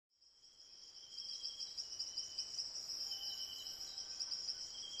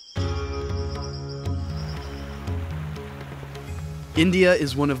India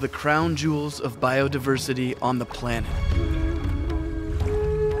is one of the crown jewels of biodiversity on the planet.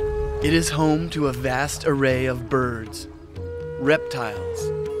 It is home to a vast array of birds, reptiles,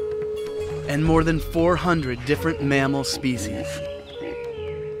 and more than 400 different mammal species.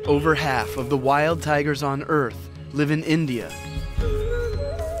 Over half of the wild tigers on Earth live in India.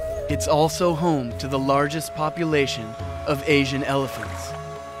 It's also home to the largest population of Asian elephants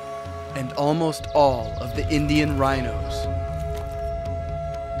and almost all of the Indian rhinos.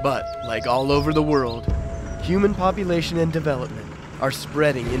 But, like all over the world, human population and development are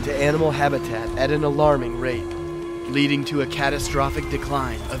spreading into animal habitat at an alarming rate, leading to a catastrophic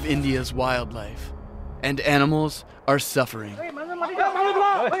decline of India's wildlife. And animals are suffering.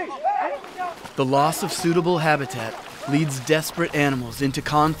 The loss of suitable habitat leads desperate animals into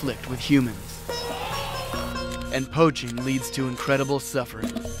conflict with humans. And poaching leads to incredible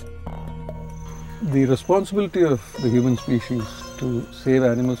suffering. The responsibility of the human species to save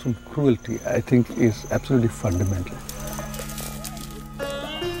animals from cruelty, I think, is absolutely fundamental.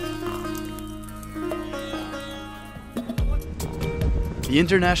 The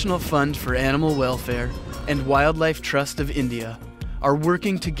International Fund for Animal Welfare and Wildlife Trust of India are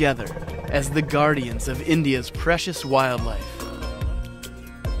working together as the guardians of India's precious wildlife.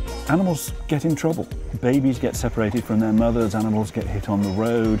 Animals get in trouble. Babies get separated from their mothers, animals get hit on the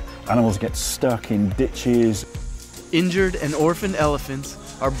road, animals get stuck in ditches. Injured and orphaned elephants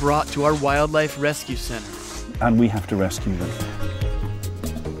are brought to our wildlife rescue center. And we have to rescue them.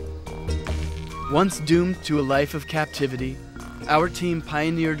 Once doomed to a life of captivity, our team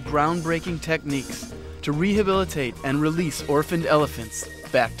pioneered groundbreaking techniques to rehabilitate and release orphaned elephants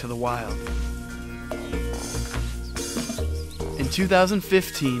back to the wild. In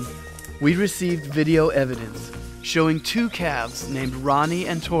 2015, we received video evidence showing two calves named Rani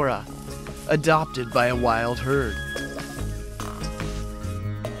and Tora, adopted by a wild herd.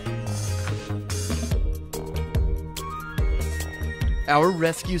 Our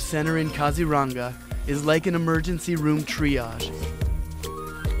rescue center in Kaziranga is like an emergency room triage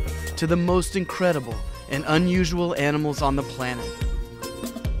to the most incredible and unusual animals on the planet.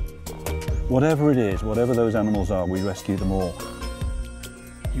 Whatever it is, whatever those animals are, we rescue them all.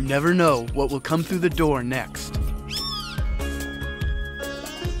 You never know what will come through the door next.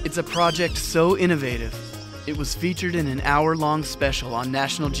 It's a project so innovative, it was featured in an hour-long special on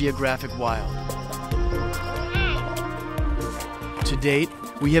National Geographic Wild. To date,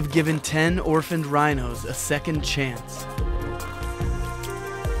 we have given 10 orphaned rhinos a second chance.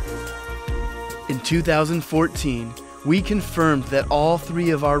 In 2014, we confirmed that all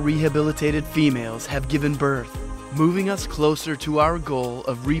 3 of our rehabilitated females have given birth, moving us closer to our goal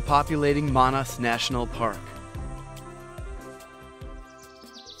of repopulating Manas National Park.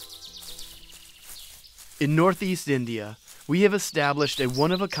 In Northeast India, we have established a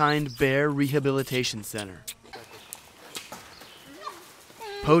one-of-a-kind bear rehabilitation center.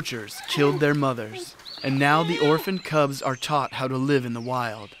 Poachers killed their mothers, and now the orphaned cubs are taught how to live in the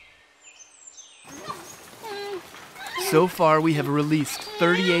wild. So far, we have released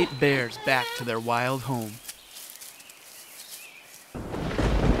 38 bears back to their wild home.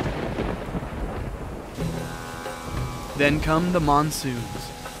 Then come the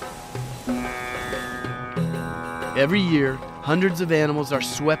monsoons. Every year, hundreds of animals are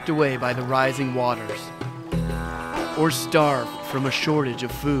swept away by the rising waters, or starve from a shortage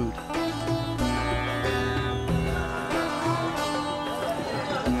of food.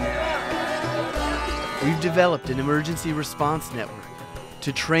 We've developed an emergency response network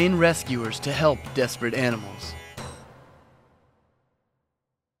to train rescuers to help desperate animals.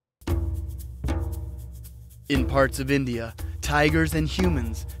 In parts of India, tigers and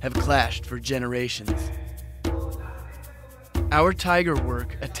humans have clashed for generations. Our tiger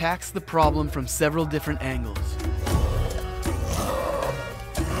work attacks the problem from several different angles.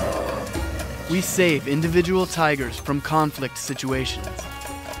 We save individual tigers from conflict situations.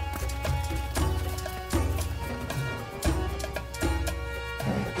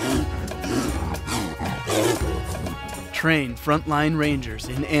 Train frontline rangers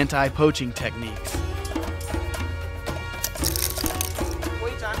in anti-poaching techniques.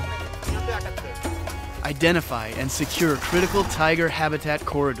 Identify and secure critical tiger habitat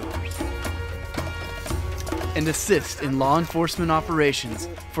corridors. And assist in law enforcement operations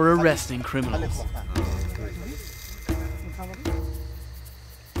for arresting criminals.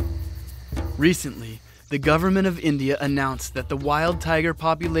 Recently, the government of India announced that the wild tiger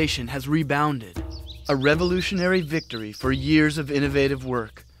population has rebounded, a revolutionary victory for years of innovative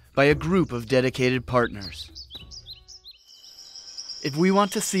work by a group of dedicated partners. If we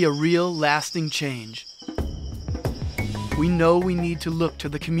want to see a real, lasting change, we know we need to look to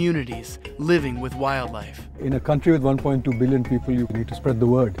the communities living with wildlife. In a country with 1.2 billion people, you need to spread the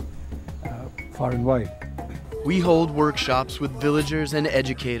word far and wide. We hold workshops with villagers and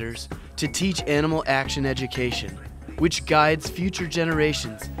educators to teach animal action education, which guides future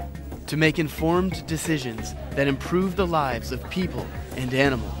generations to make informed decisions that improve the lives of people and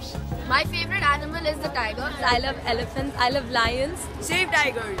animals. My favorite animal is the tiger. I love elephants, I love lions. Save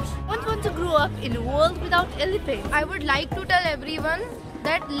tigers. I want to grow up in a world without elephants. I would like to tell everyone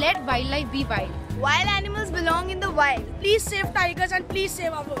that let wildlife be wild. Wild animals belong in the wild. Please save tigers and please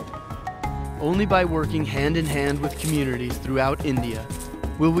save our world. Only by working hand in hand with communities throughout India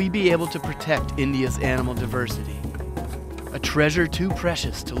will we be able to protect India's animal diversity, a treasure too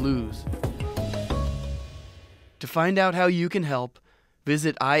precious to lose. To find out how you can help,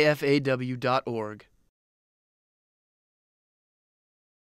 visit IFAW.org.